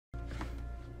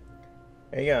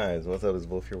Hey guys, what's up? It's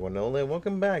Volf here, one and only.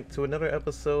 Welcome back to another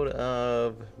episode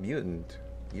of Mutant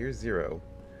Year Zero.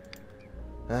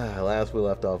 Last we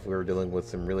left off, we were dealing with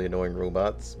some really annoying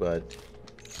robots, but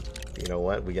you know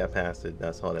what? We got past it.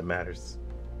 That's all that matters.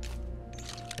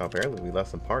 Oh, apparently, we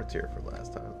left some parts here for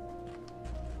last time.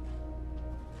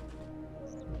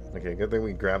 Okay, good thing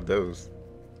we grabbed those.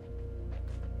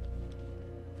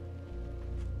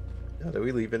 Did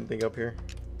we leave anything up here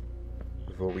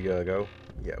before we go?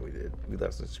 Yeah, we did. We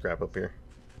left some scrap up here.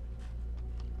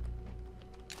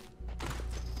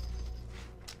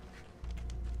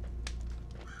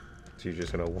 So you're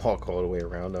just gonna walk all the way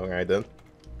around? Alright then.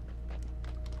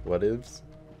 What ifs?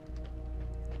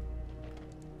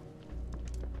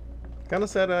 Kinda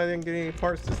sad I didn't get any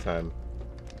parts this time.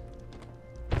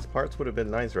 These parts would have been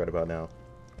nice right about now.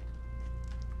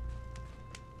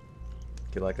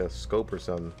 Get like a scope or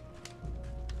something.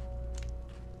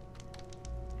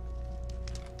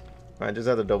 I just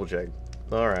had to double check.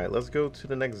 Alright, let's go to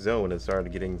the next zone and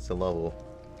start getting some level.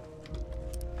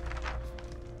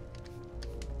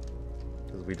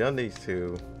 Because we done these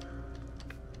two.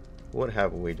 What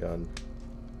haven't we done?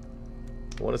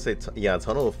 I want to say, yeah,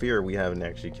 Tunnel of Fear we haven't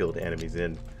actually killed enemies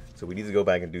in. So we need to go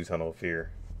back and do Tunnel of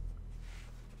Fear.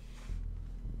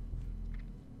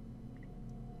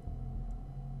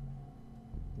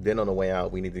 Then on the way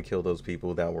out, we need to kill those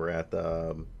people that were at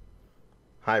the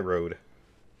high road.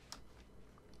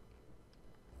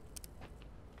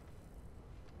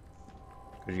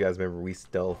 Because you guys remember we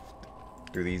stealthed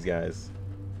through these guys.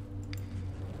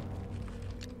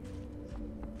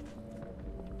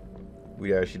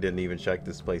 We actually didn't even check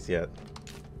this place yet.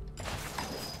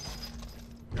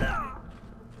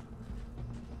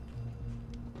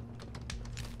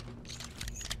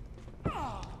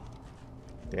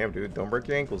 Damn, dude, don't break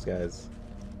your ankles, guys.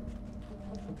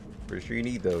 Pretty sure you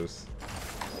need those.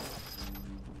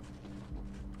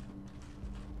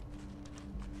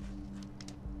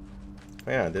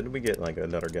 Oh, yeah, didn't we get like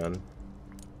another gun?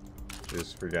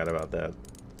 Just forgot about that.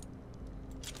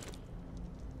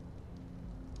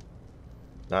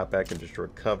 Not back and destroy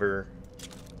cover.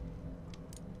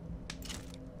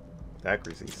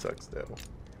 Accuracy sucks though.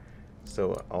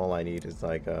 So all I need is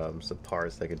like some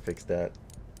parts that can fix that.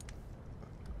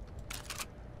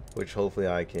 Which hopefully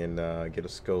I can get a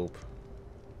scope.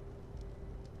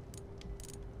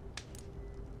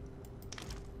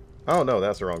 Oh no,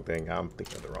 that's the wrong thing. I'm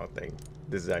thinking of the wrong thing.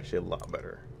 This is actually a lot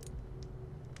better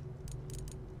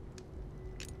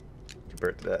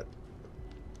compared to that.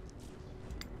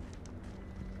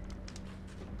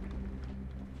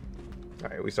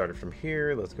 Alright, we started from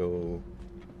here. Let's go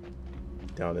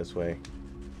down this way.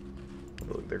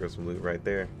 Oh, look, there goes some loot right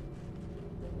there.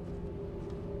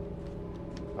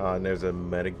 And there's a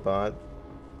medic bot.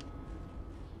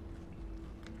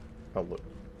 Oh, look.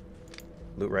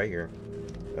 Loot right here.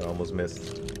 I almost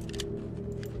missed.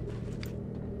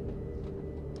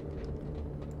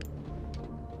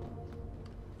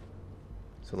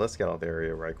 So let's get out the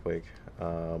area right quick.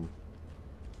 I'm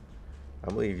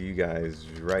gonna leave you guys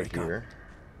right here.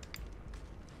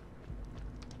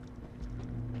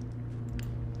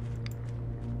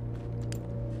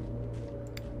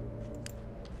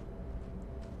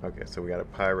 Okay, so we got a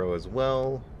pyro as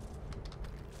well.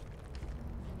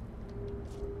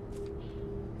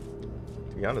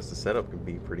 To be honest, the setup can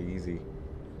be pretty easy.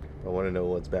 I want to know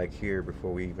what's back here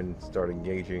before we even start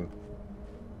engaging.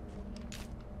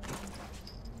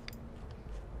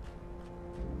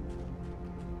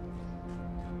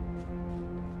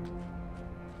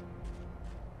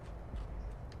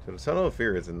 So the Tunnel of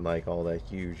Fear isn't like all that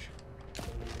huge.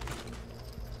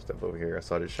 Step over here, I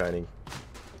saw it shining.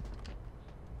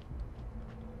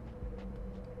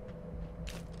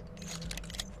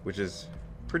 Which is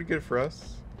pretty good for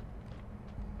us.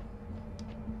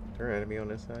 Is there an enemy on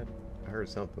this side? I heard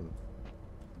something.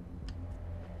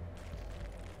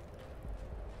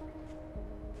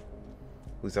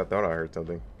 At least I thought I heard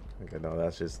something. Okay, no,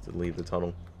 that's just to leave the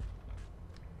tunnel.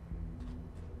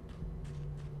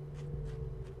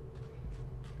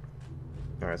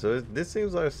 Alright, so this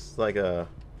seems like a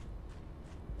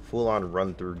full-on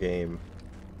run-through game.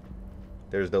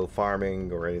 There's no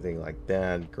farming or anything like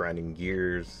that, grinding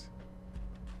gears.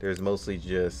 There's mostly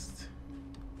just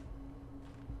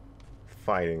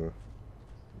fighting.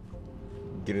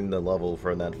 Getting the level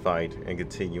from that fight and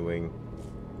continuing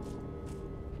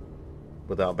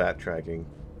without backtracking.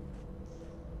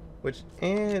 Which,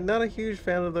 not a huge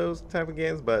fan of those type of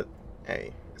games, but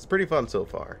hey, it's pretty fun so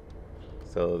far.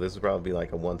 So this would probably be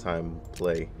like a one-time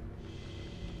play.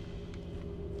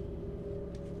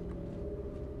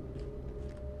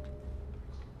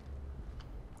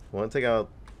 I want to take out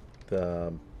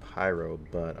the pyro,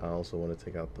 but I also want to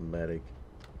take out the medic.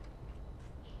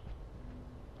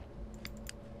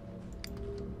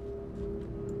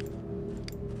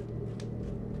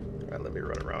 Alright, let me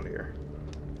run around here.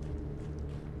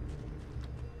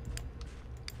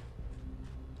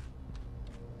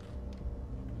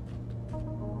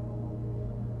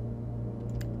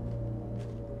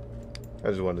 I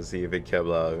just wanted to see if it kept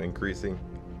increasing.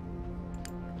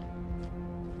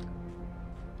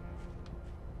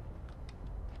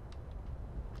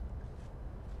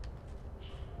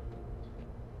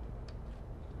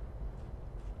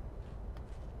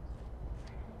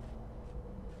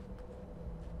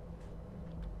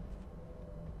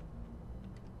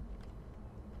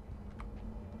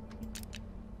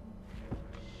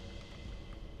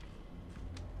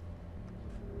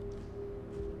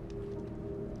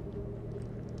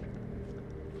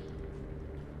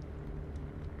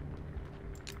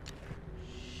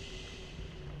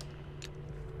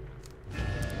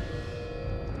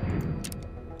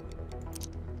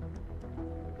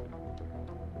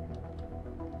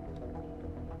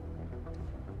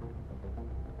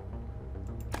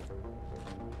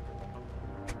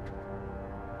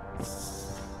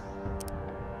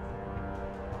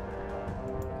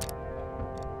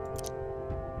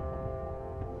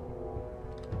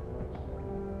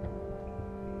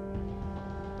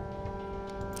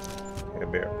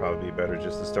 It'd probably be better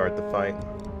just to start the fight.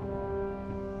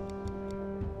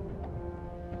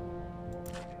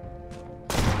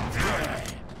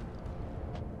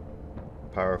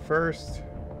 Power first.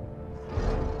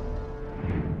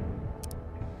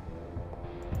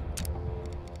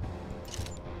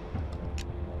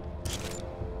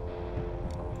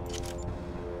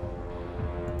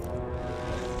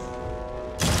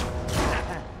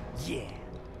 Yeah.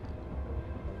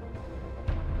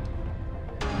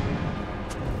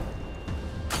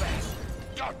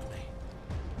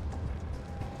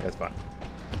 That's fine.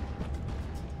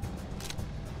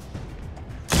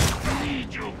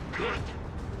 Need you good.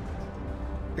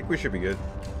 I think we should be good.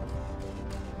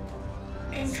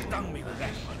 Stung me with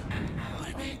that one.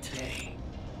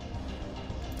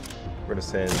 We're gonna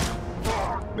send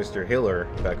Mr. Hiller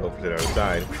back over to the other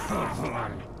side.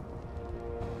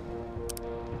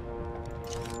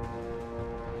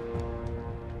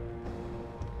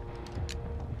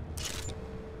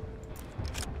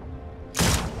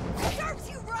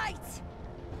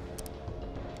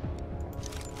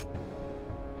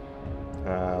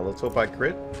 Let's hope I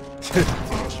crit.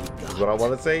 Is what I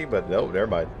want to say, but no, never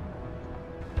mind.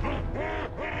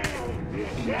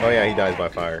 Oh yeah, he dies by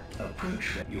fire.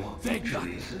 Approach your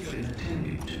injuries have been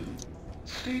attended to.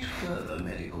 State further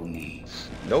medical needs.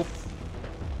 Nope.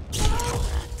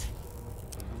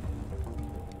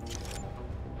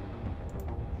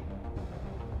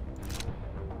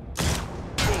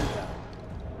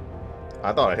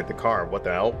 I thought I hit the car. What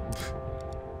the hell?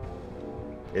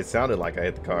 It sounded like I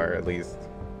hit the car, at least.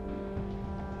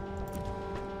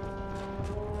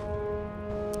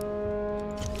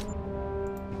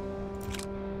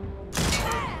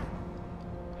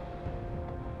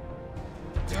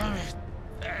 Damn it,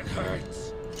 that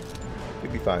hurts.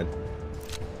 You'll be fine.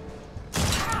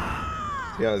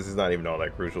 Yeah, this is not even all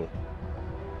that crucial.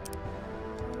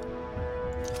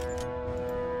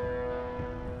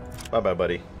 Bye-bye,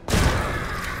 buddy.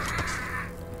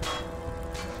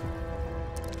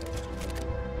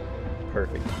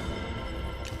 Perfect.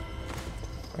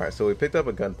 Alright, so we picked up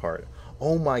a gun part.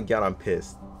 Oh my god, I'm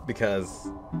pissed. Because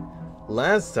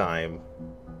last time,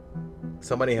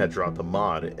 somebody had dropped a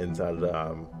mod inside of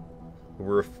the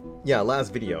roof. Yeah,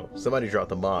 last video, somebody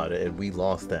dropped a mod and we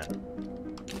lost that.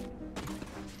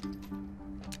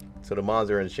 So the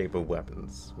mods are in the shape of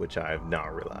weapons, which I have now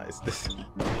realized.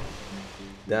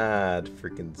 That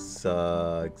freaking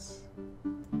sucks.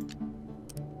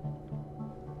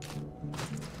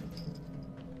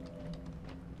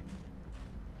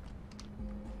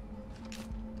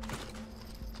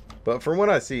 But from what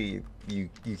I see, you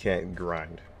can't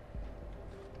grind.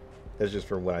 That's just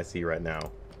from what I see right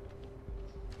now.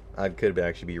 I could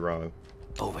actually be wrong.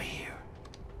 Over here.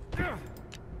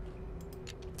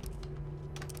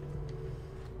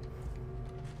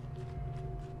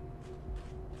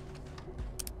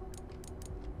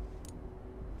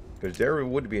 Because there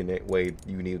would be a way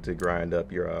you need to grind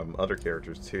up your other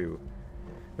characters too.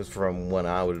 Just from what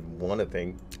I would want to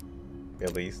think,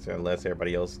 at least, unless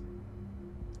everybody else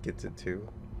gets it too.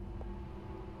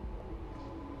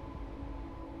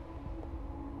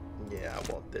 Yeah,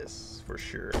 I want this for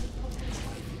sure.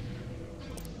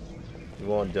 We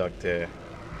want Duck to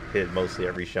hit mostly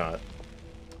every shot.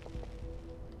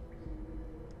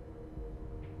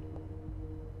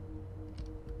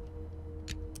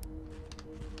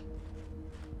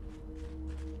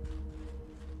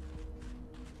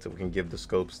 so we can give the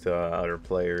scopes to other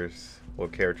players or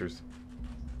characters.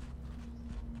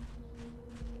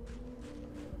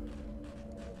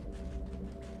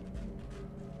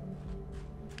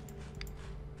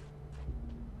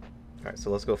 Alright, so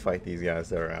let's go fight these guys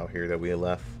that are out here that we had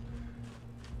left.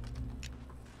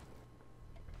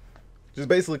 Just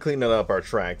basically cleaning up our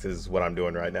tracks is what I'm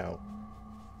doing right now.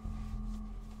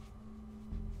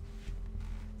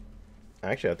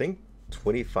 Actually, I think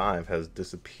 25 has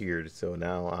disappeared, so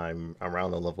now I'm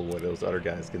around the level where those other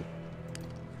guys can...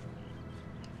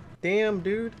 Damn,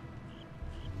 dude.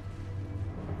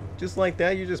 Just like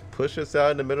that, you just push us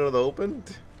out in the middle of the open?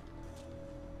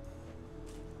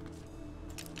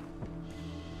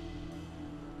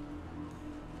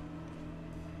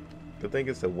 Good thing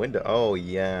it's a window. Oh,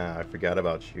 yeah, I forgot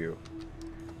about you.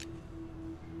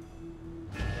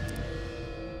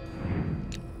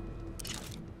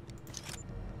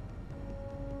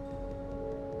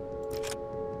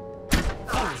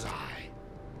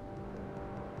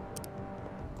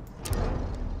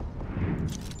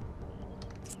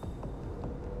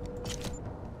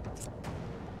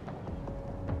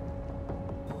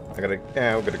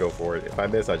 I'm gonna go for it. If I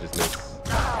miss, I just miss.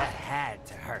 That had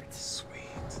to hurt. Sweet.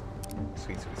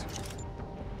 Sweet, sweet, sweet.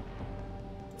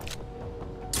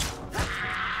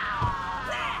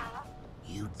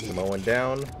 You did. Samoan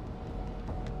down.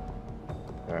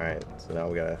 Alright, so now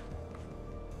we gotta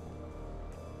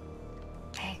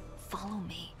Hey, follow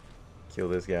me. kill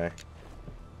this guy.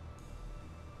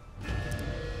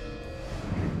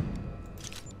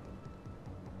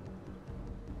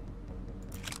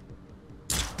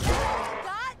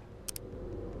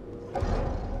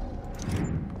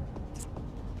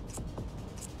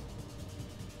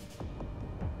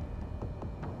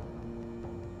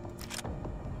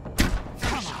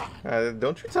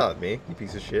 Don't you taunt me, you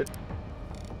piece of shit.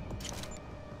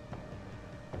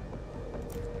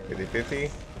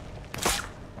 50-50.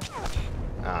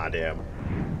 Ah, damn.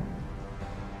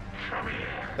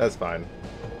 That's fine.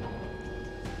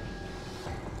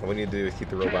 All we need to do is keep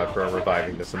the robot from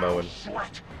reviving the Samoan.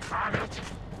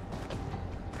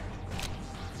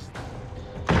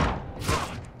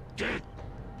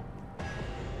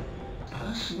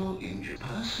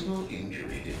 Personal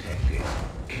injury detected.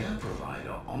 Care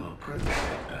provider on approach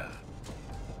vector.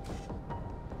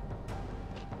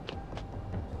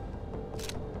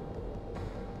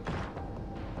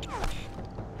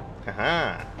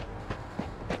 Haha!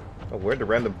 Oh, where'd the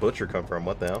random butcher come from?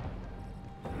 What the hell?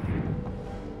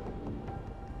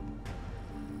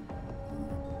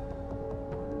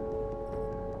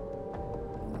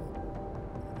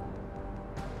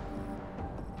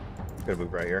 Gonna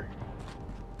move right here.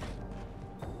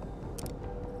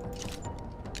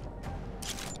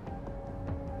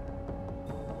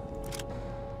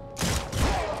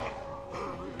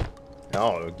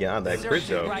 Oh, yeah, that crit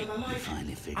though. Right. You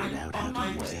finally figured out how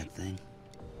to use that thing.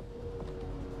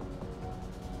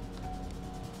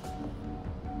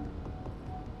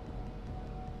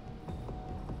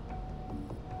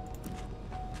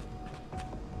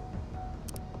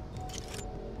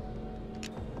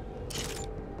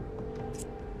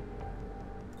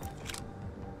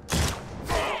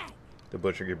 The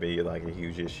butcher could be like a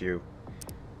huge issue.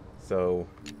 So,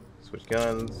 switch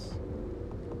guns.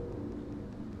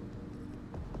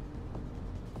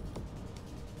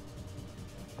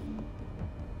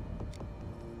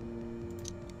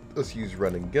 Let's use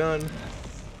run and gun.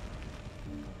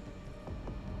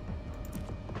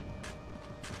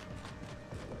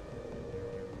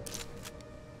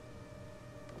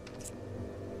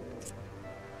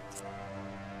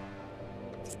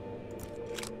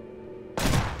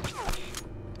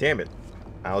 Damn it.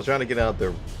 I was trying to get out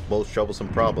the most troublesome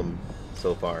problem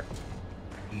so far.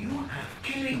 You have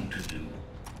killing to do.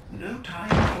 No time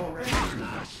for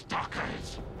regular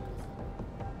stalkers.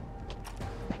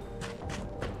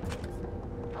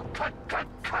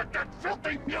 Cut that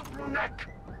filthy mutant neck!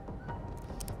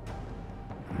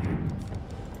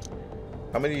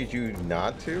 How many did you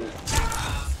not to?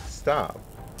 Stop.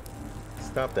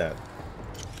 Stop that.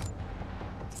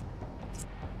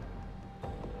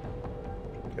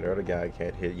 Okay, the other guy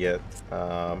can't hit yet.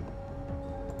 We're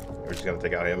just gonna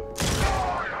take out him.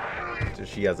 So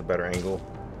she has a better angle.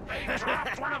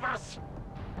 One of us!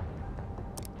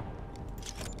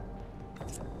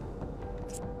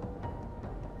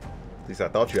 At least I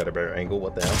thought you had a better angle.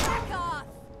 What the hell?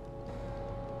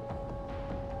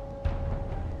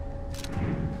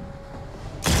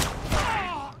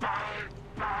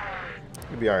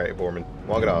 You'll be alright, Borman.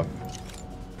 Walk it off.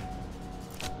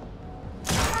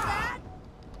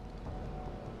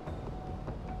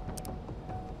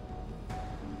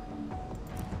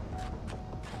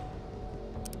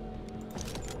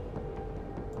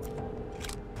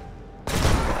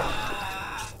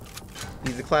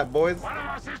 Easy clap, boys.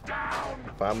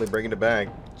 Finally bringing it back.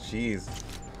 Jeez.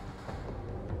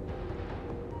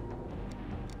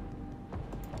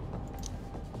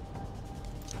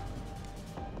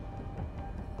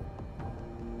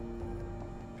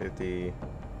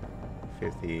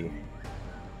 $50.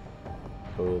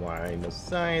 Full line of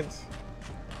sight.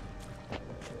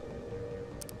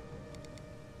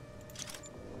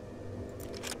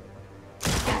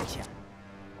 Gotcha.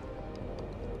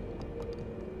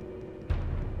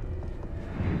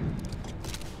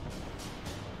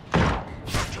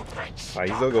 Oh,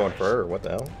 he's still going for her. What the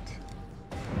hell?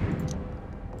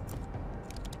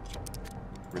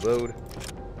 Reload.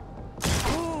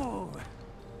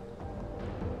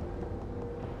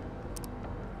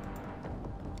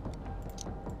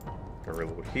 Gonna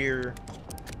reload here.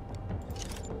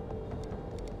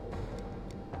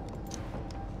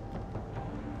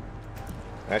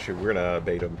 Actually, we're gonna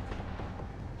bait him.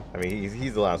 I mean,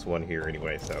 he's the last one here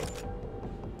anyway, so.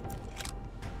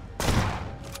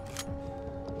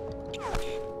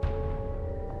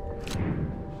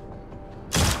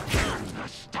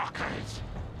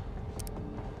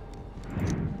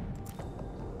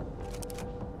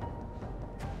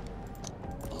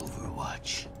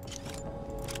 Overwatch.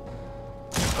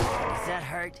 Does that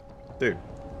hurt? Dude,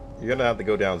 you're gonna have to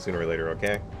go down sooner or later,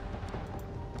 okay?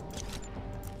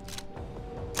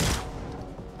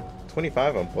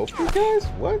 25 on both you guys?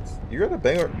 What? You're at a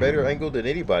better angle than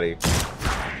anybody.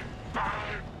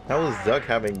 How is Duck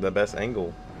having the best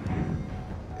angle?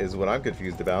 Is what I'm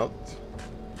confused about.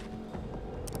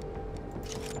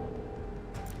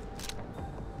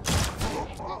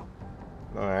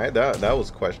 Alright, that was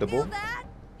questionable.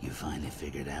 You finally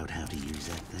figured out how to use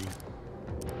that thing?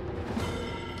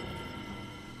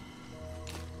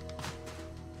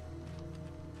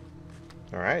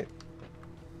 Alright.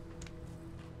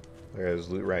 There's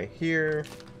loot right here.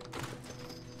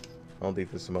 I don't think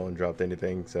the Samoan dropped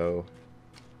anything, so...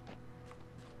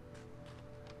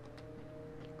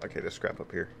 Okay, there's scrap up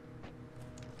here.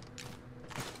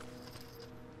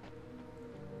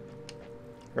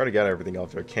 We already got everything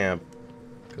off their camp,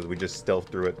 because we just stealthed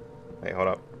through it. Hey, hold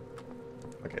up.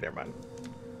 Okay, never mind.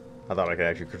 I thought I could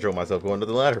actually control myself going to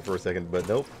the ladder for a second, but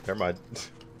nope, never mind.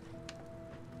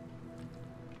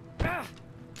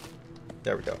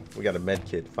 There we go. We got a med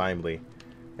kit, finally.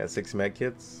 Got 6 med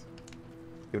kits.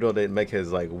 Even though the med kit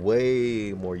is like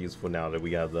way more useful now that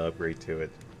we got the upgrade to it.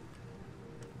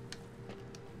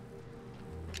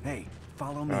 Hey,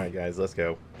 follow me. Alright guys, let's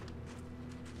go.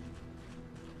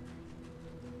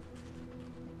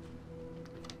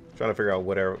 Trying to figure out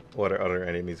what other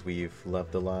enemies we've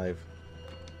left alive.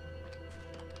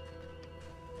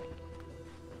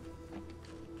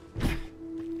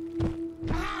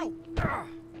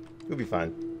 We'll be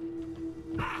fine.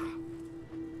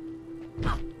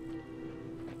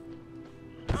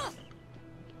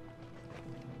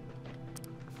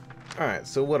 Alright,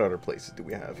 so what other places do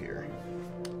we have here?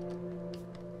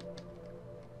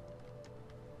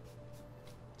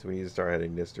 So we need to start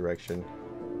heading this direction.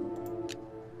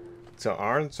 So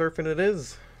iron surfing it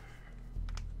is.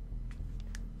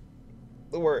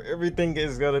 Where everything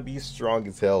is gonna be strong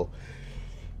as hell.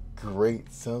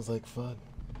 Great, sounds like fun.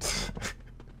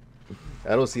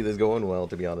 I don't see this going well,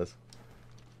 to be honest.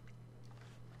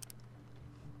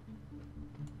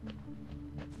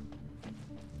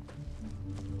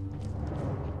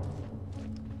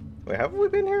 Wait, haven't we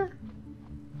been here?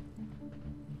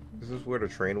 Is this where the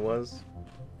train was?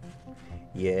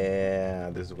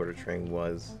 Yeah, this is where the train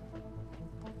was.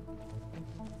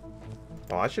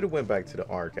 Oh, I should have went back to the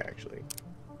Ark, actually.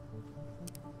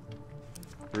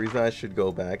 The reason I should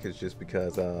go back is just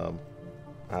because I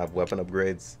have weapon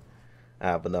upgrades. I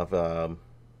have enough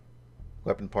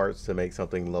weapon parts to make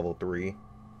something level 3.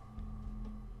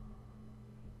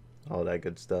 All that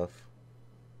good stuff.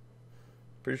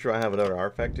 Pretty sure I have another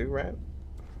artifact too, right?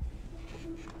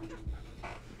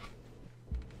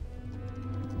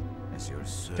 As your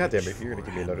God damn it, search you're gonna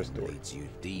give me for another Hammond story. leads you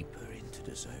deeper into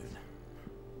the zone.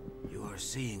 You are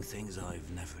seeing things I've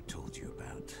never told you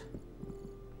about.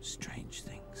 Strange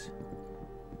things.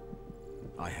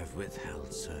 I have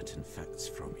withheld certain facts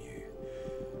from you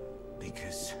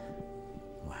because,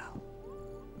 well,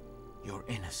 your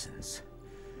innocence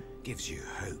gives you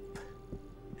hope,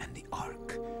 and the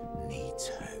Ark needs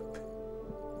hope.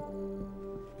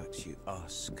 But you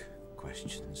ask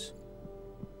questions,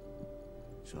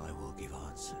 so I will give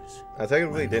answers. I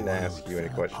technically When the didn't ask world you any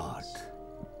fell questions. apart,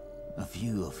 a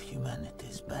few of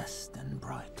humanity's best and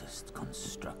brightest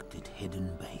constructed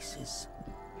hidden bases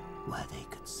where they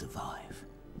could survive.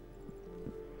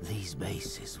 These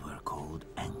bases were called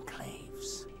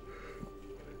enclaves.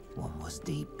 One was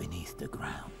deep beneath the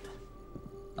ground,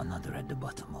 another at the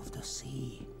bottom of the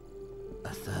sea,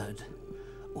 a third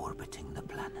orbiting the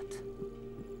planet.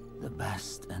 The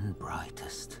best and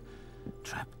brightest,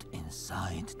 trapped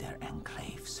inside their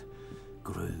enclaves,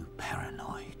 grew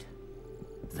paranoid,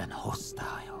 then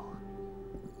hostile.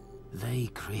 They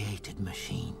created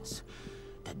machines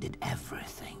that did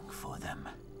everything for them.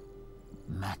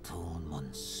 Metal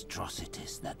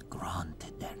monstrosities that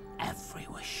granted their every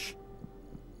wish,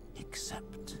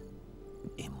 except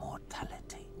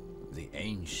immortality. The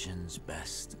Ancients'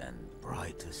 best and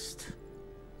brightest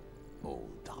all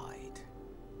died,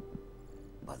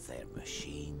 but their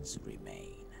machines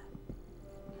remain.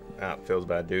 Ah, feels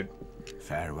bad, dude.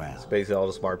 Farewell. It's basically all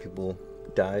the smart people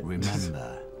died.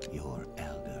 Remember your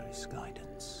elder's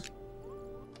guidance.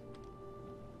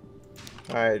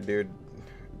 Alright, dude.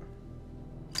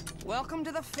 Welcome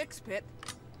to the Fix Pit.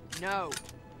 No,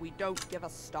 we don't give a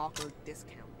stalker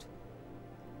discount.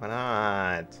 Why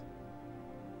not?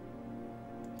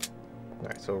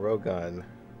 Alright, so Rogun.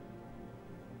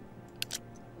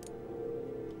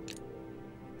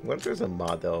 What if there's a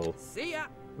mod that'll See ya!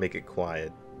 make it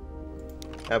quiet?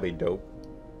 That'd be dope.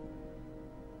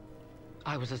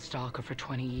 I was a stalker for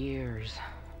 20 years.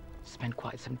 Spent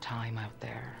quite some time out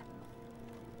there.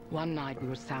 One night we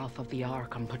were south of the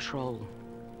Ark on patrol.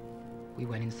 We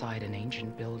went inside an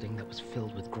ancient building that was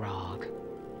filled with grog.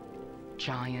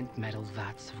 Giant metal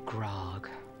vats of grog.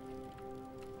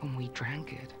 When we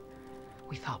drank it,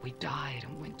 we thought we died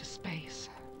and went to space.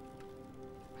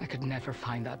 I could never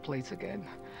find that place again,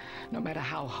 no matter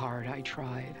how hard I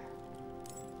tried.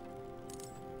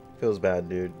 Feels bad,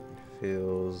 dude.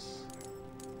 Feels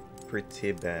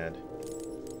pretty bad.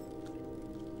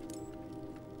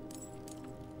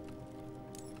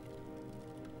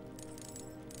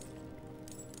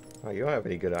 Oh, you don't have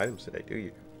any good items today, do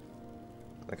you?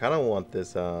 I kind of want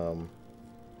this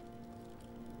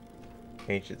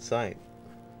ancient site.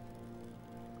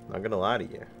 Not gonna lie to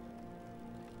you.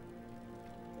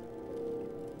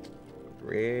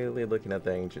 Really looking at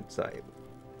the ancient site.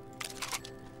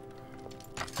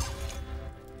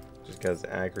 Just because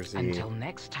accuracy Until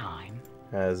next time.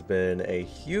 has been a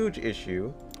huge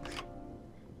issue.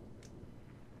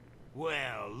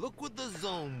 Well, look what the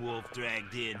Zone Wolf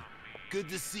dragged in. Good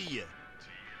to see you.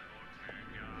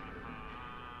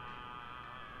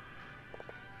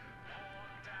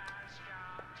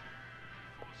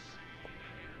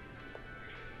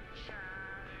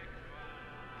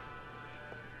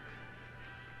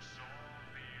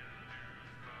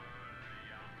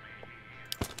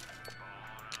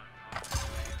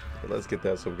 Let's get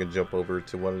that so we can jump over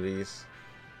to one of these.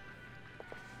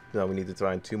 Now we need to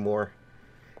find 2 more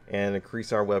and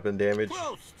increase our weapon damage.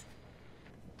 Prost!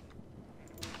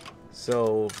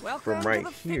 So Welcome from right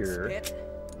to the here, Fix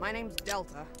Pit. My name's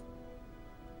Delta.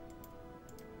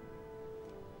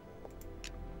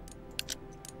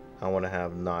 I want to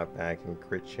have knockback and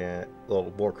crit chance,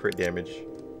 well, more crit damage.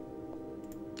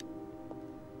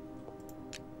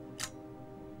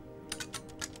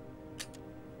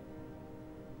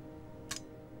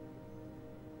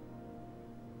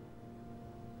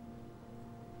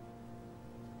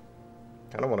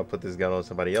 I don't want to put this gun on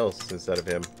somebody else instead of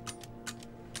him.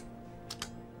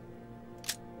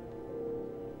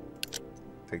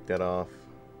 Take that off.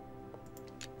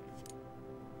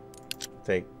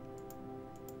 Take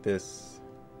this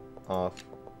off.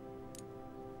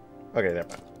 Okay, never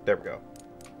mind. There we go.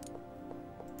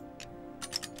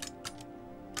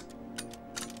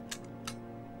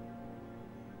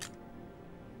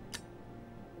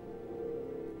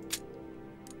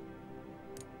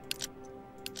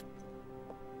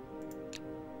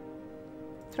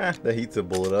 Ha, that heats a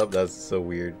bullet up. That's so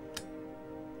weird.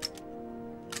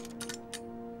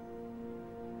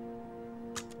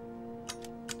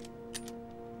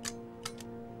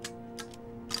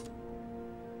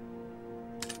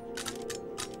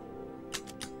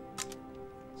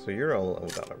 So you're all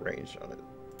without a range on it.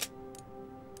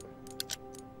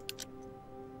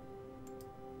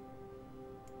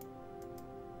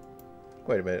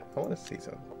 Wait a minute. I want to see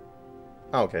something.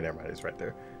 Oh, okay, never mind. It's right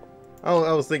there. Oh,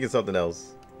 I was thinking something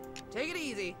else. Take it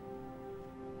easy.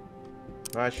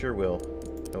 I sure will.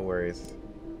 No worries.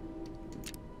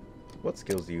 What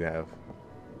skills do you have?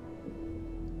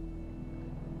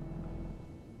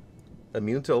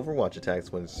 Immune to Overwatch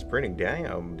attacks when sprinting.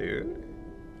 Damn, dude.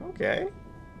 Okay.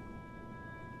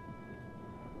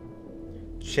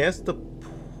 Chance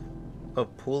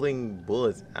of pulling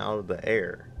bullets out of the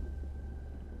air.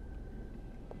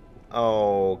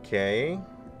 Okay.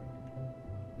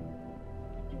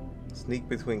 Sneak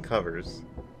between covers.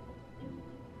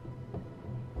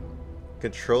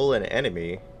 Control an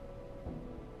enemy.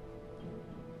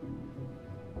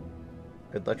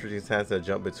 Electricity has to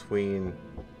jump between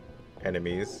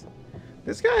enemies.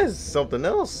 This guy is something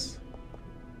else.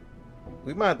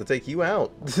 We might have to take you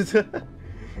out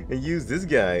and use this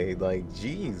guy. Like,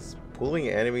 jeez, pulling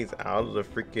enemies out of the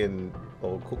freaking,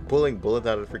 oh, pulling bullets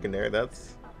out of the freaking air.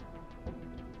 That's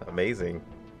amazing.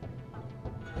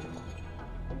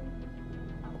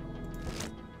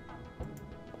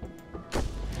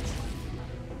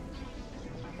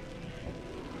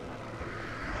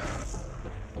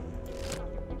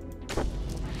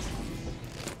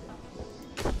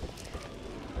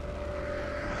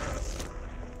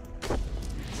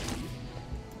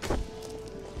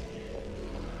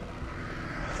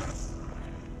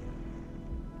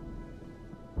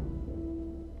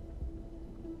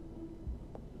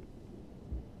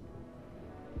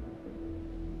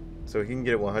 So he can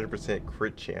get a 100%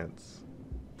 crit chance,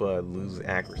 but lose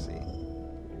accuracy.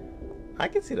 I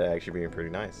can see that actually being pretty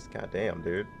nice. God damn,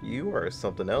 dude. You are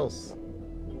something else.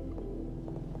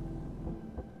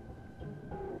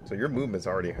 So your movement's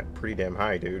already pretty damn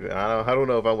high, dude. I don't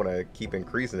know if I want to keep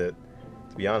increasing it,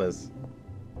 to be honest.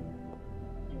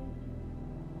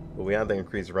 But we have to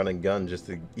increase run and gun just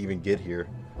to even get here.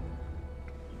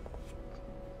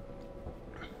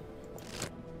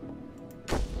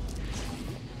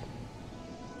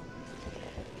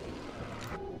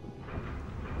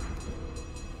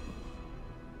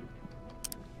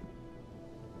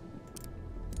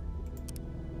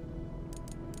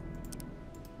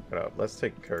 Let's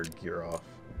take our gear off.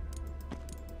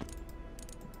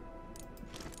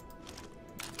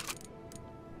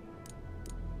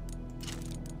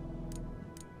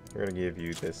 We're gonna give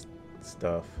you this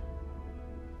stuff.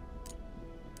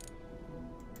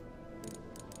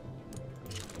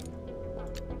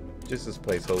 Just as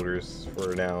placeholders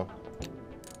for now.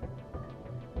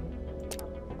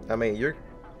 I mean, you're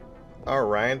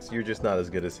alright, so you're just not as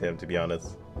good as him, to be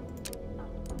honest.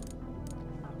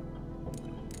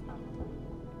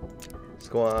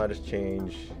 Squad, just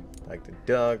change like the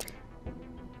duck.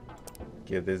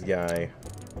 Give this guy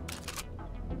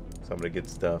some of the good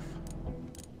stuff.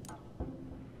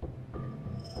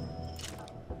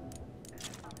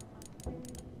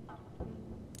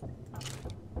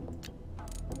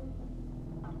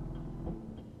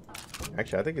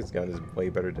 Actually, I think his gun is way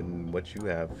better than what you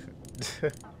have. So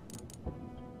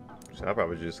I'm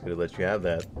probably just gonna let you have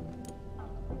that.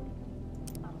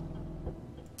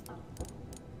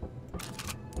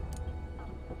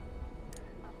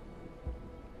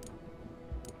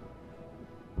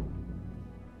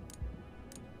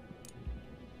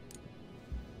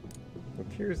 I'm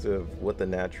curious of what the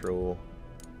natural...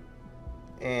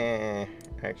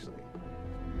 actually.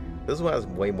 This one has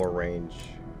way more range,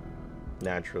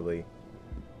 naturally.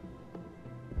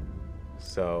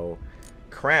 So,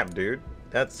 crap, dude.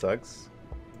 That sucks.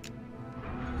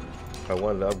 If I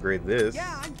wanted to upgrade this,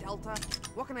 Yeah, I'm Delta.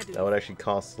 What can I do? that would actually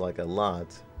cost like a lot.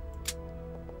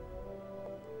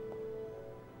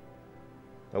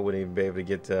 I wouldn't even be able to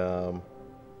get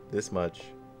this much.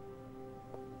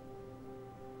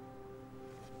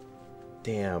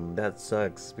 Damn, that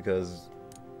sucks because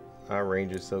our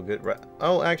range is so good. Right?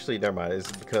 Oh, actually, never mind.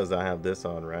 It's because I have this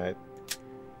on, right?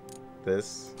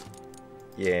 This.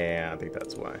 Yeah, I think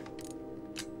that's why.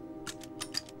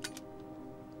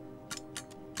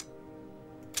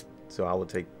 So I will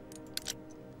take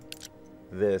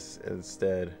this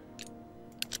instead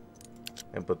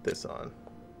and put this on.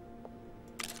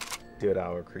 Dude,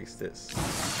 I'll increase this.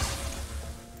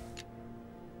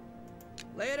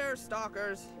 Later,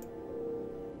 stalkers.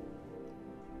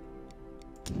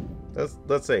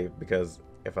 Let's save, because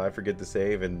if I forget to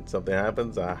save and something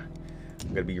happens, I'm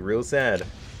gonna be real sad.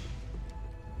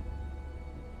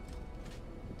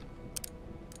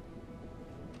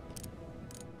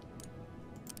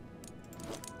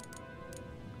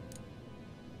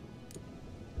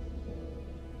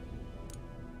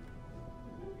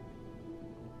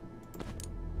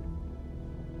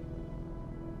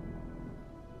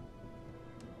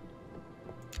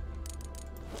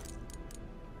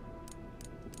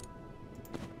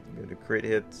 Crit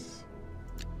hits,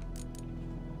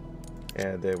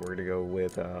 and then we're gonna go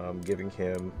with giving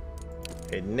him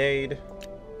a nade,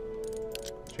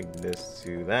 change this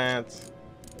to that.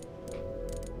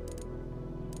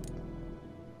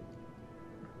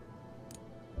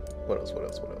 What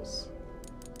else?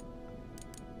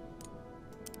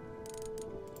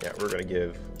 Yeah, we're gonna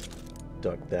give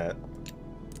Duck that.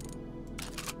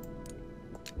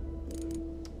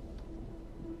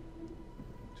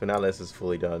 So now this is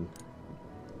fully done.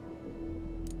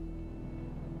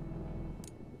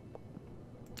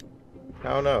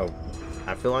 I don't know.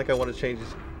 I feel like I want to change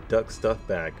Duck stuff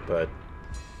back, but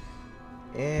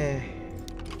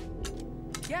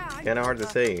Yeah, Kind of hard to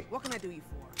say. What can I do you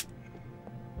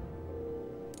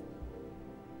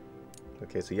for?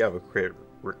 Okay, so you have a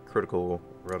critical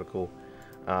reticle.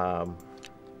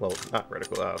 Well, not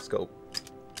reticle, scope.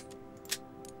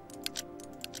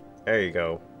 There you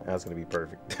go. That's gonna be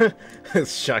perfect.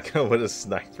 Shotgun with a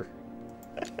sniper.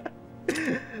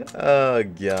 Oh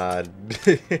god.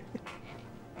 That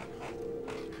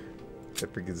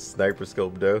freaking sniper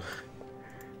scope though.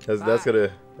 That's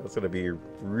gonna be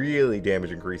really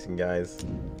damage increasing, guys.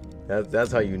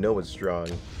 That's how you know it's strong.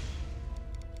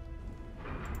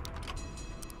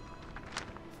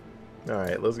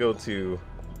 Alright, let's go to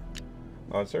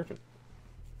on surfing.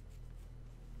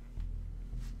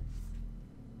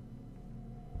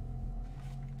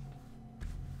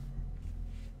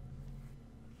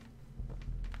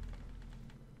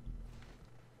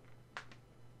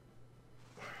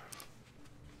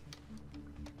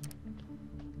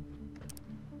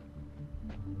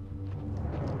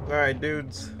 Alright,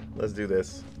 dudes, let's do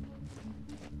this.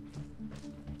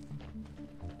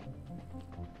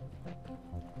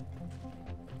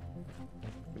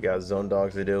 We got zone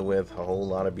dogs to deal with, a whole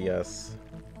lot of BS.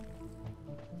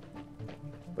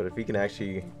 But if we can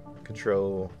actually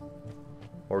control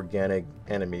organic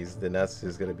enemies, then that's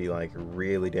just gonna be like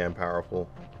really damn powerful.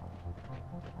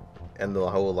 And the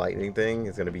whole lightning thing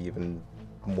is gonna be even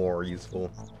more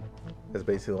useful. It's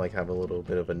basically like having a little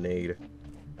bit of a nade.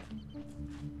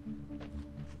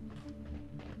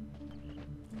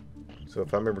 So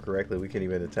if I remember correctly, we can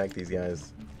even attack these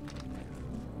guys.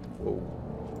 Whoa.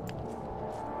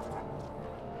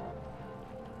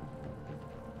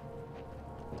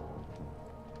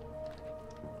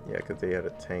 Yeah, because they had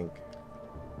a tank.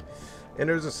 And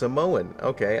there's a Samoan.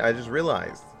 Okay, I just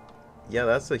realized. Yeah,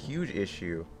 that's a huge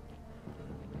issue.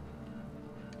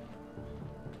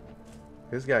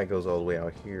 This guy goes all the way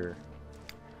out here.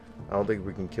 I don't think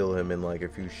we can kill him in like a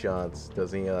few shots.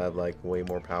 Doesn't he have like way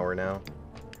more power now?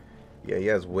 Yeah, he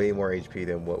has way more HP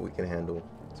than what we can handle.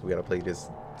 So we gotta play this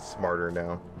smarter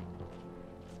now.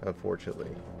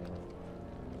 Unfortunately.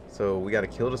 So we gotta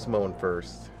kill the Samoan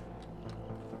first.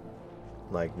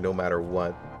 Like, no matter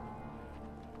what.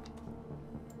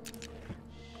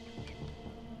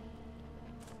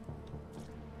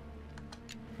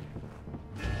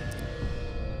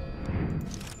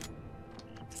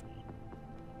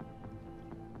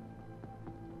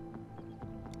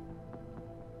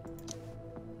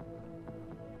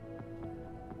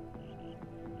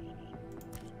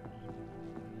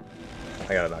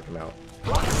 I gotta knock him out.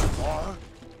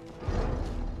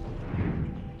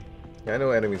 Yeah, I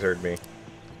know enemies heard me.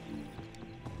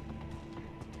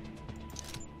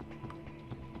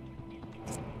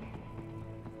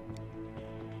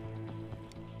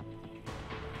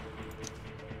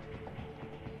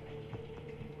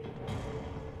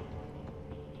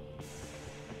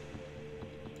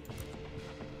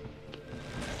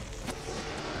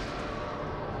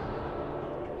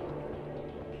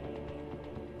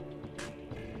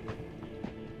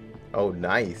 Oh,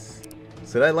 nice.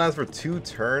 So that lasts for 2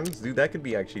 turns? Dude, that could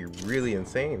be actually really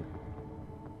insane.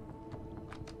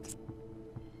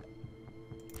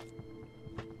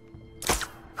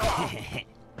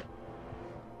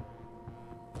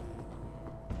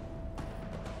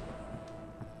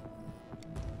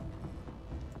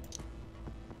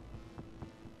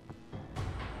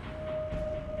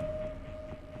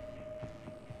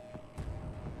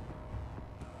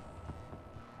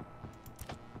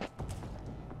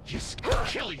 Just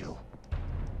kill you.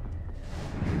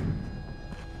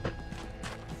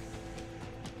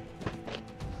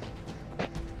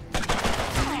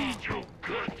 Need you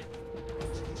good.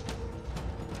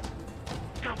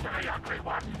 Goodbye,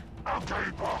 everyone.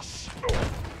 Okay, boss.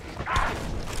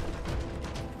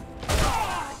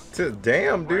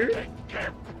 Damn, dude.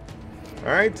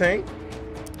 Alright, Tank.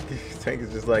 Tank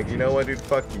is just like, you know what, dude?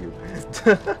 Fuck you.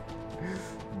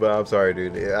 But I'm sorry,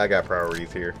 dude. I got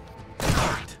priorities here.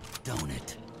 Don't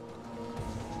it?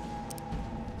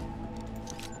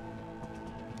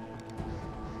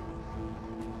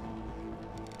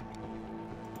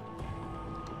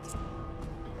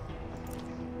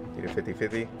 Need a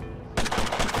 50-50.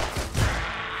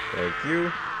 Thank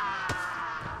you.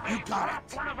 You got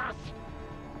it. One of us.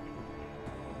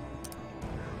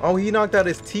 Oh, he knocked out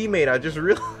his teammate. I just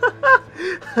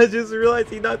realized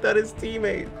he knocked out his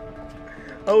teammate.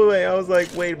 Oh wait, I was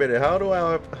like, wait a minute. How do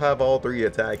I have all 3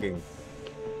 attacking?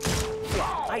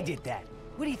 I did that.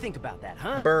 What do you think about that,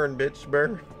 huh? Burn, bitch,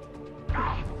 burn.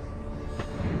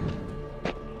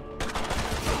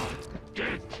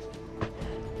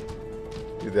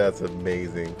 Dude, that's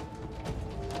amazing.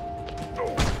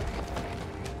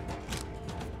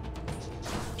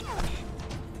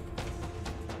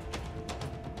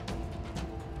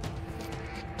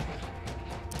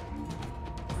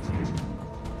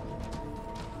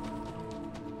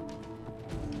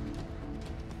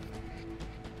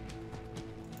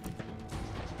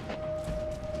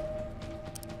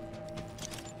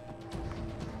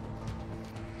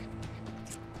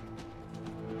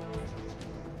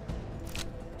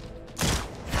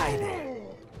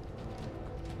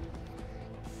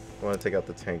 want to take out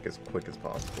the tank as quick as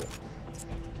possible.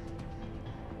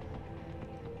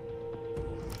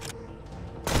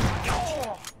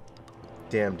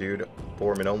 Damn, dude.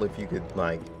 Foreman, only if you could,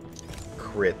 like,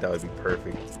 crit, that would be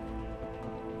perfect.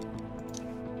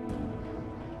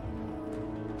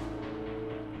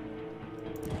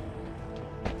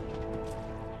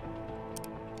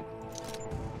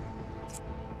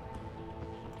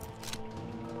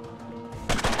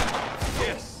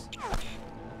 Yes.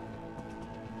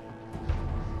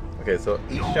 Okay, so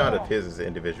each shot of his is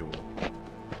individual.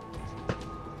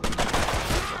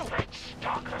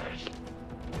 Stalkers.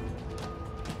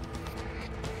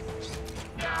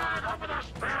 Yeah, over the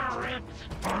spare ribs.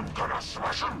 I'm gonna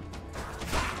smash him.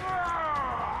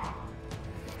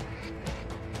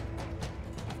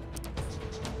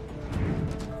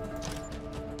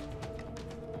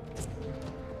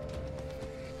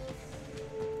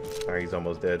 Alright, he's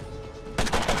almost dead.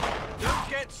 Don't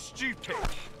get stupid.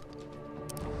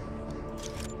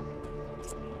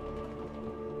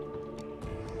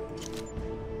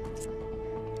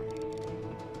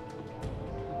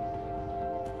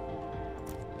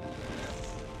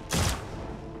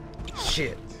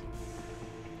 Shit.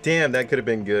 Damn, that could have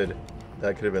been good.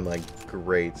 That could have been, like,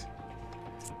 great.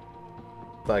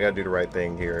 But I gotta do the right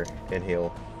thing here and heal.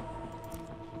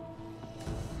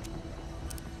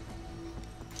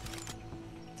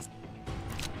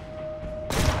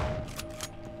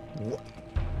 What?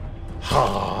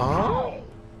 Huh?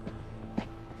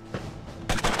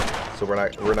 So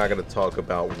we're not gonna talk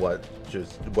about what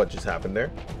just happened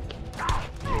there.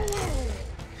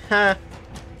 Ha.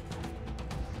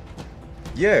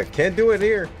 Yeah, can't do it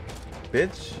here,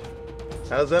 bitch.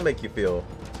 How does that make you feel?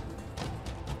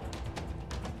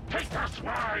 Take the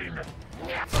swine.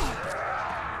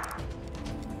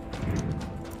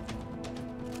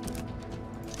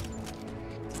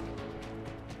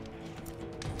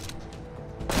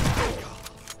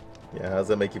 Yeah, how does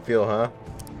that make you feel, huh?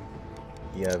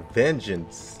 Yeah,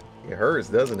 vengeance. It hurts,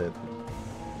 doesn't it?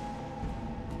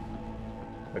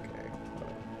 Okay.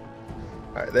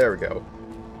 Alright, there we go.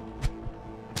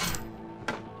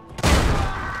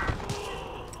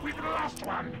 We've lost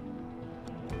one.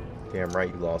 Damn right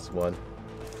you lost one.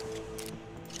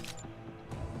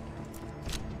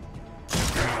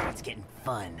 It's getting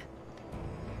fun.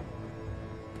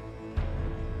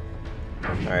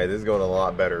 Alright, this is going a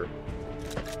lot better.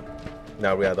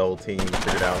 Now we have the whole team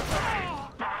figured out.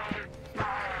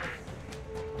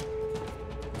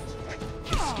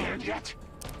 You scared yet?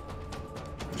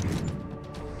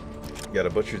 Yeah, the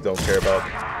butchers don't care about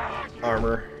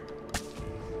armor.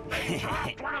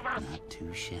 Not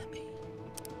too shabby.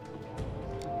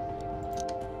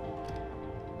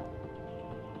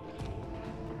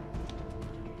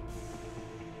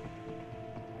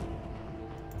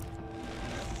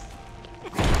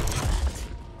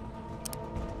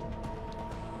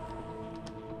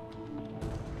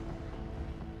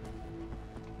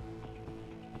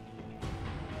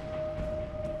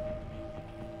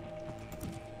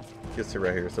 Just sit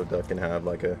right here so Duck can have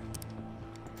like a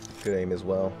good aim as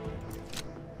well.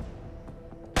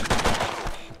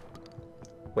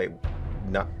 Wait,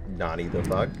 Nani the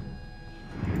fuck?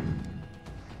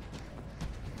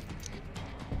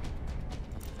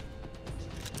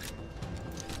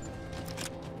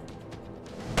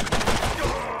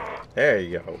 There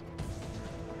you go.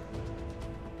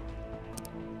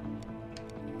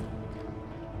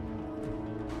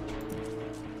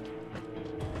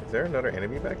 Is there another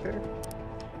enemy back there?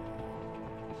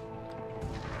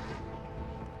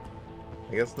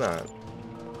 I guess not.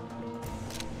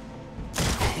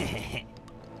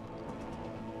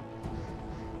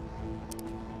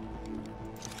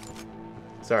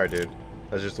 Sorry, dude.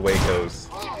 That's just the way it goes.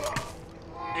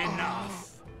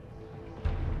 Enough.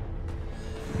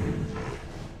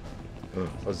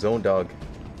 A zone dog.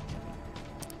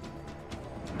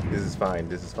 This is fine.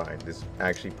 This is fine. This is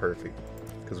actually perfect.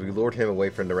 Because we lured him away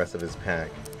from the rest of his pack.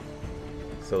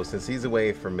 So since he's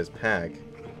away from his pack,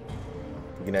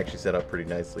 we can actually set up pretty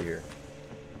nicely here.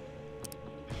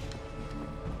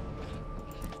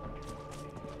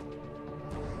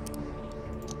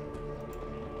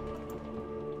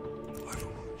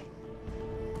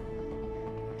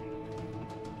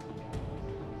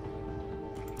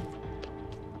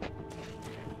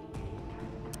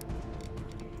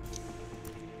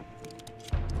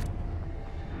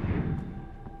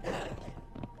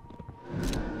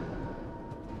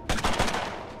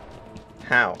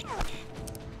 How?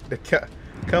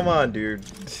 Come on, dude.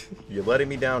 You're letting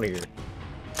me down here.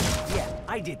 Yeah,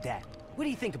 I did that. What do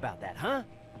you think about that, huh?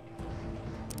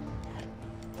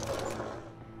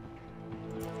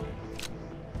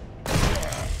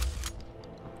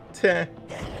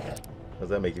 How's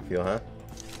that make you feel, huh?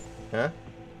 Huh?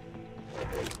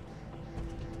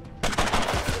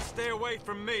 Stay away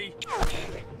from me.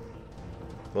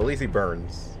 Well, at least he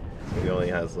burns. So he only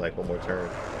has like one more turn.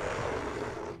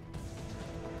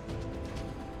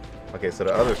 Okay, so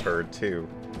the others heard too.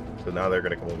 So now they're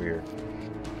gonna come over here.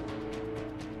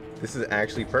 This is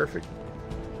actually perfect.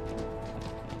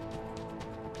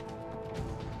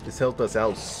 This helped us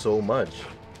out so much.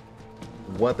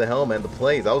 What the hell, man? The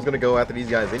plays. I was gonna go after these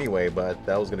guys anyway, but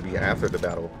that was gonna be after the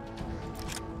battle.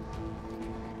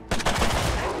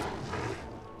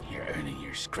 You're earning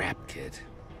your scrap, kid.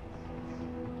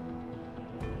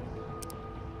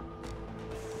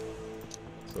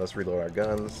 So let's reload our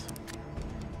guns.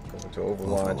 Go into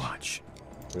Overwatch.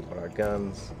 Reload our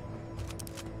guns.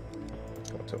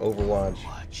 Go into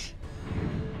Overwatch.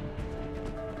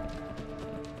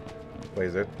 Wait,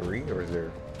 is there 3 or is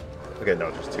there... Okay, no,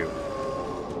 just 2.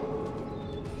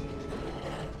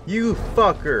 You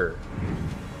fucker!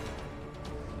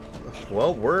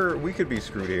 Well, we could be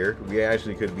screwed here. We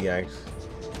actually could be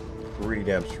pretty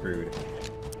damn screwed.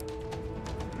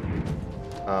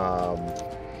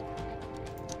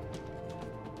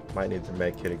 Might need the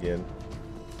med kit again.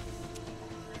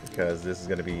 Because this is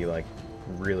going to be, like,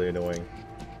 really annoying.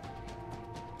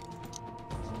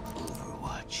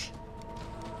 Overwatch.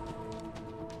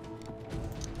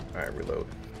 Alright, reload.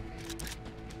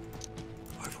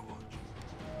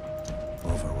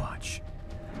 Overwatch.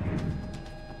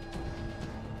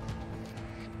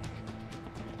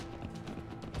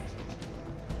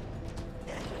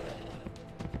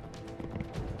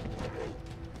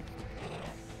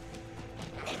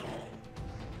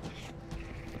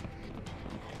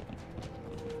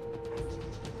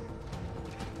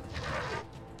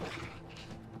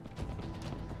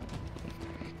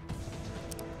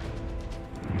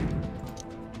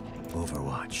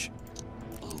 Overwatch.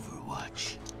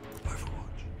 Overwatch.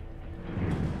 Overwatch.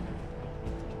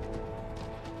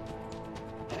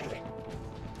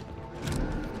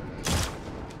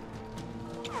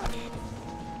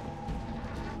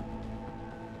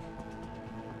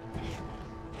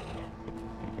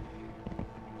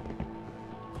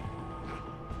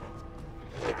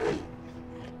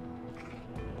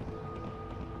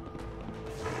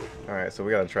 Alright, so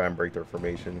we gotta try and break their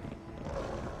formation.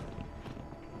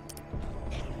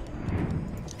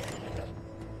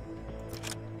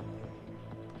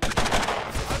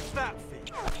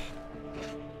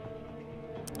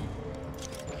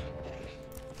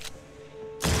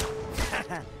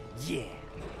 Yeah.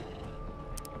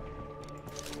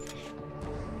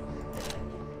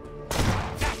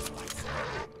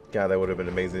 God, that would have been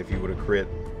amazing if you would have crit.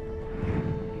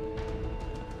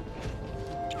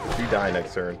 You die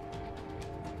next turn.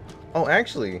 Oh,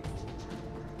 actually,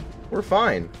 we're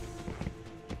fine.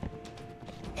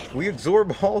 We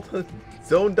absorb all the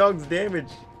Zone Dog's damage.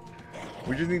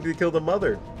 We just need to kill the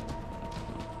mother.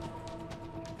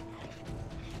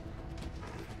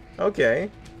 Okay.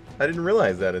 I didn't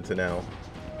realize that until now.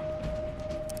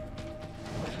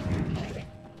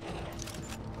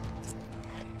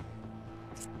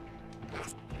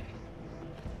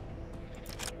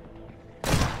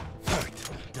 Hurt,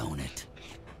 don't it?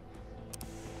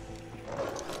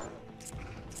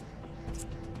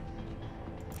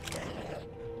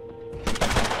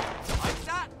 Like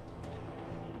that.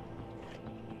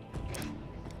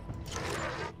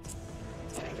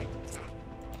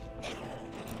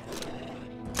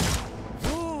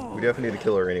 We definitely need to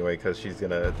kill her anyway, because she's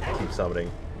gonna keep summoning.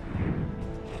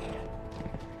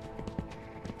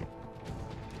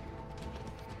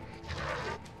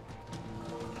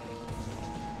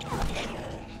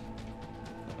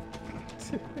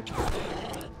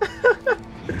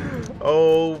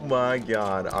 Oh my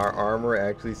god, our armor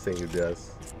actually saved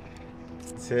us.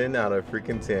 10 out of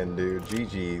freaking 10, dude.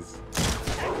 GG's.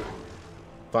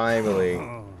 Finally.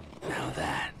 Now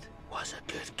that was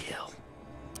a good kill.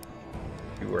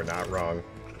 You were not wrong.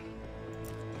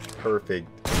 Perfect.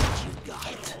 You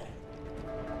got it.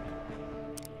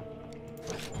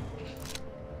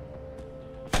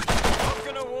 I'm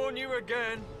gonna warn you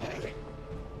again.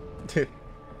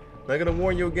 Not gonna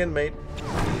warn you again, mate.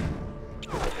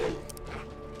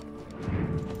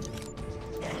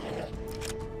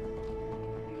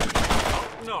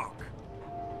 Knock.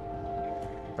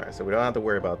 Alright, so we don't have to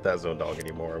worry about that Zone Dog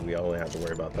anymore. We only have to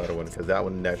worry about the other one, because that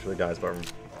one naturally dies from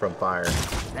fire.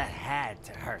 That had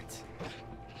to hurt.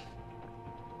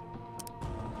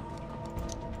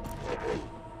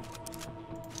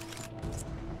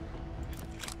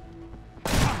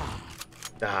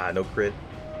 Ah, no crit.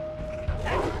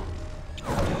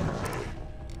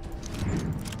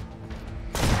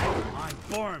 I'm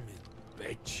Borman,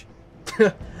 bitch.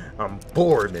 I'm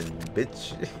bored, and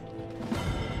bitch.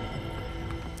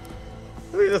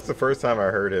 I think that's the first time I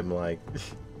heard him like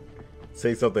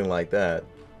say something like that.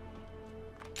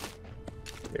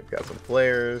 Okay, we've got some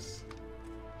flares.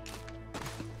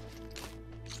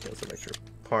 Got some extra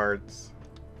parts.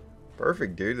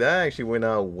 Perfect, dude. That actually went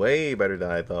out way better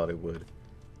than I thought it would.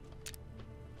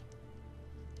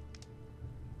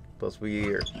 Plus,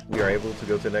 we are able to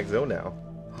go to the next zone now.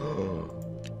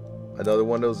 Another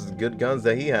one of those good guns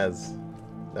that he has.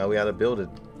 Now we gotta build it.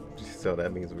 So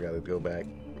that means we gotta go back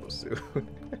real soon.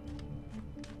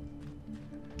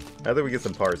 After we get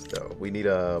some parts, though. We need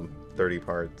 30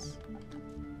 parts.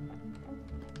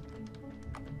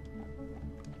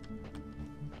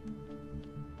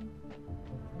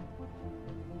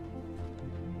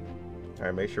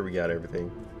 Alright, make sure we got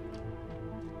everything.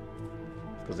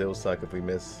 Because it'll suck if we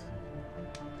miss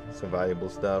some valuable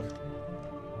stuff.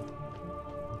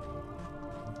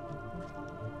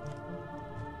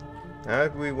 How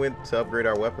we went to upgrade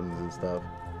our weapons and stuff.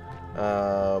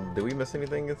 Did we miss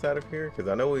anything inside of here? Because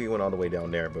I know we went all the way down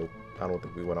there, but I don't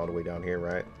think we went all the way down here,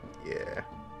 right? Yeah.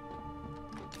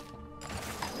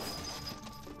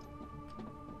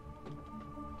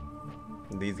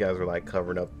 These guys are like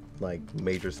covering up like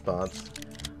major spots.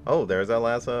 Oh, there's our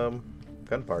last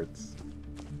gun parts.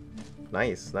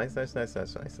 Nice, nice, nice, nice,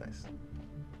 nice, nice, nice.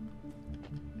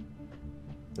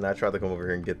 And I tried to come over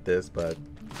here and get this, but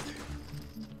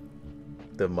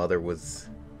the mother was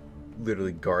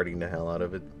literally guarding the hell out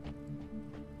of it.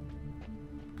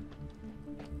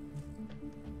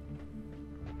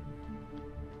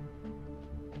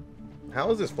 How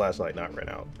is this flashlight not ran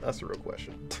out? That's the real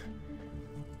question.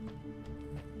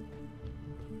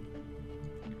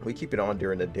 We keep it on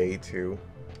during the day too.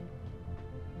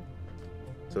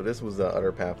 So this was the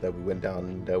other path that we went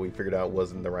down that we figured out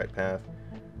wasn't the right path.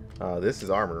 This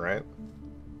is armor, right?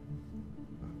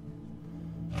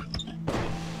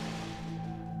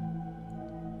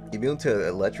 Immune to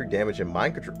electric damage and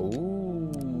mind control.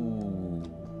 Ooh.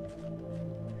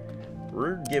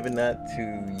 We're giving that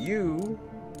to you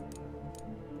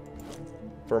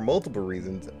for multiple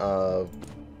reasons of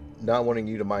not wanting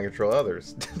you to mind control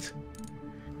others.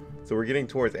 So we're getting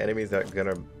towards enemies that's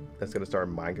gonna start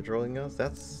mind controlling us.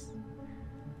 That's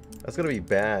gonna be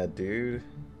bad, dude.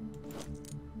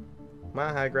 My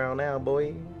high ground now,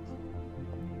 boy.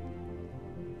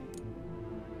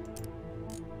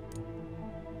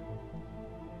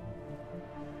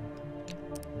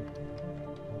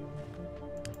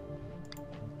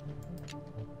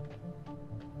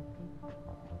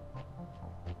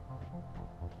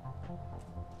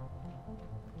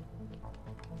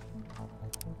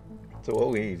 So what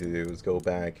we need to do is go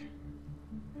back.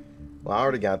 Well, I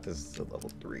already got this to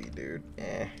level 3, dude.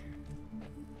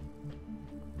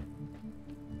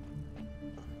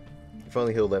 If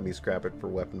only he'll let me scrap it for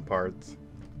weapon parts.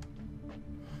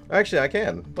 Actually, I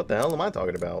can. What the hell am I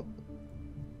talking about?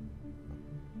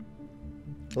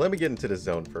 Well, let me get into the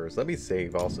zone first. Let me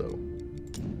save also.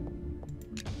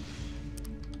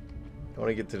 I want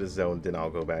to get to the zone, then I'll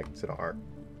go back to the Ark.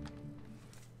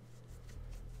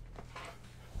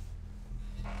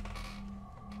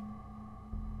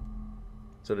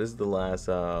 So this is the last,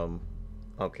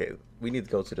 okay, we need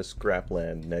to go to the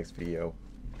scrapland next video.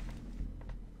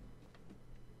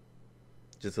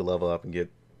 Just to level up and get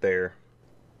there.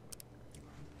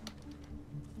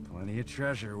 Plenty of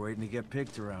treasure waiting to get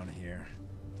picked around here.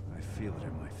 I feel it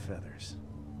in my feathers.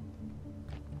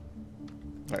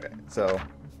 Okay, so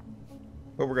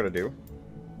what we're gonna do,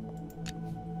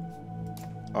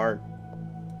 Ark,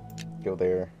 go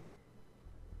there.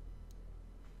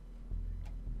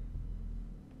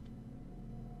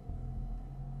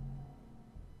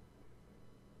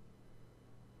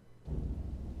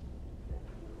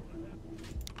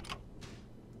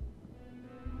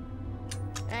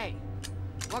 Hey,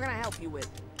 what can I help you with?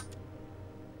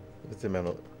 Let's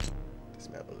dismantle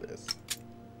this.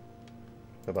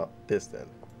 How about this then?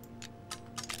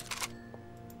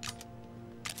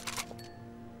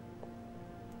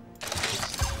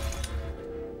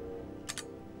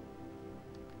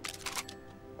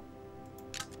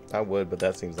 I would, but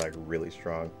that seems like really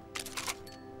strong.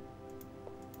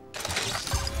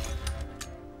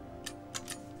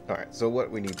 Alright, so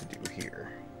what we need to do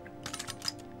here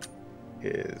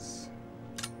is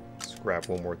scrap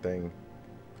one more thing.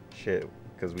 Shit,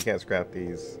 because we can't scrap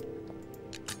these.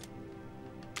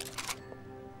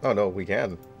 Oh no, we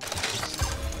can.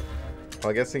 Well,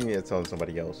 I'm guessing it's on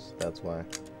somebody else, that's why.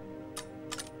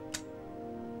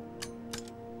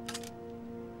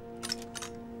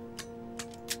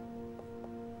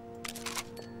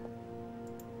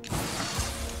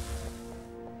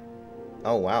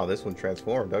 Oh wow, this one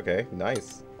transformed. Okay,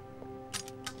 nice.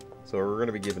 So we're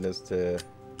gonna be giving this to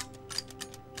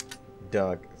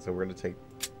Duck. So we're gonna take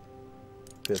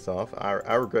this off.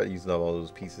 I regret using all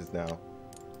those pieces now.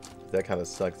 That kind of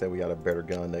sucks that we got a better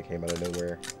gun that came out of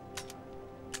nowhere.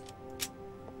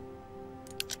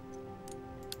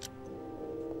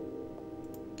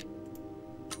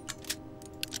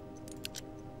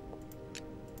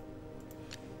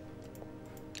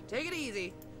 Take it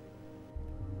easy.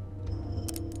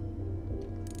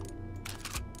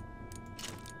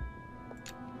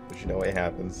 But you know, it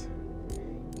happens.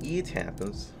 It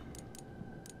happens.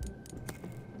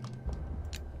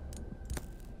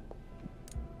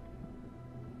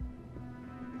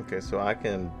 Okay, so I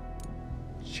can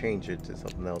change it to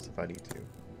something else if I need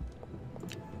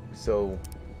to. So,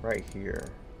 right here.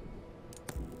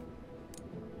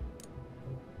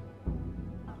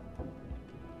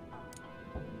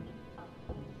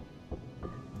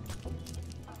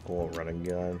 Full running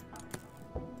gun.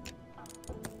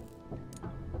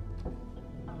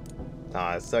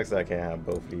 Ah, it sucks that I can't have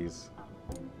both of these.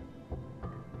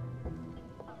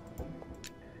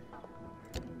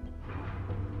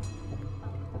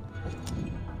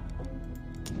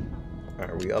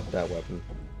 Alright, we up that weapon.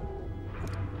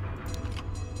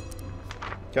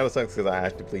 Kinda sucks because I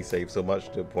actively save so much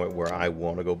to the point where I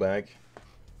want to go back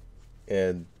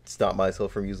and stop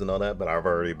myself from using all that, but I've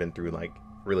already been through like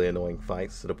really annoying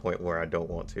fights to the point where I don't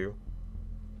want to.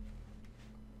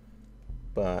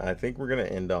 But I think we're gonna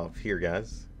end off here,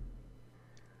 guys.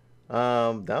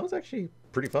 That was actually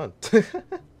pretty fun.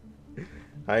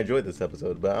 I enjoyed this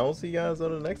episode, but I will see you guys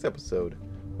on the next episode,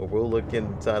 where we'll look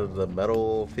inside of the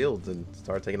metal fields and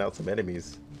start taking out some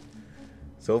enemies.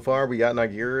 So far, we got our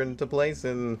gear into place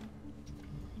and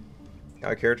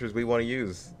our characters we want to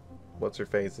use. What's her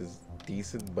face is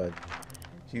decent, but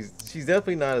she's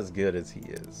definitely not as good as he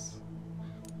is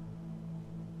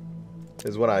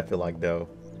what I feel like, though.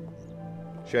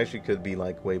 She actually could be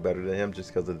like way better than him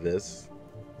just because of this.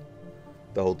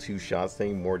 The whole 2 shots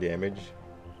thing, more damage.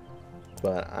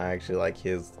 But I actually like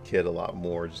his kit a lot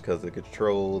more just because of the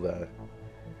control, the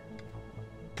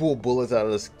pull bullets out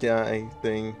of the sky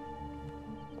thing.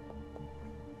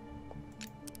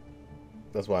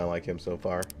 That's why I like him so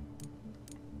far.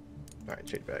 Alright,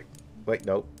 change back. Wait,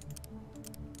 nope.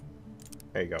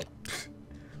 There you go.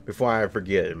 Before I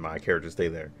forget and my character stay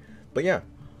there. But yeah,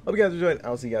 hope you guys enjoyed.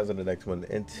 I'll see you guys on the next one.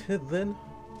 Until then,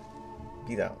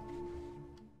 peace out.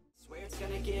 Swear it's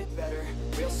gonna get better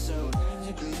real soon.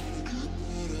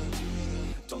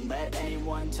 Don't let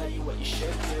anyone tell you what you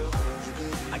should do.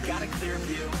 I got a clear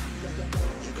view.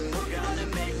 We're gonna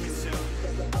make it soon.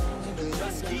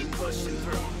 Just keep pushing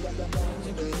through.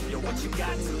 You're what you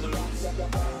got to lose.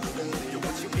 You're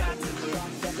what you got to lose.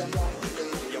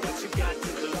 You're what you got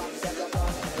to lose.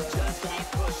 Just keep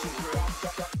pushing through.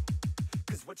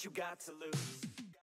 'Cause what you got to lose.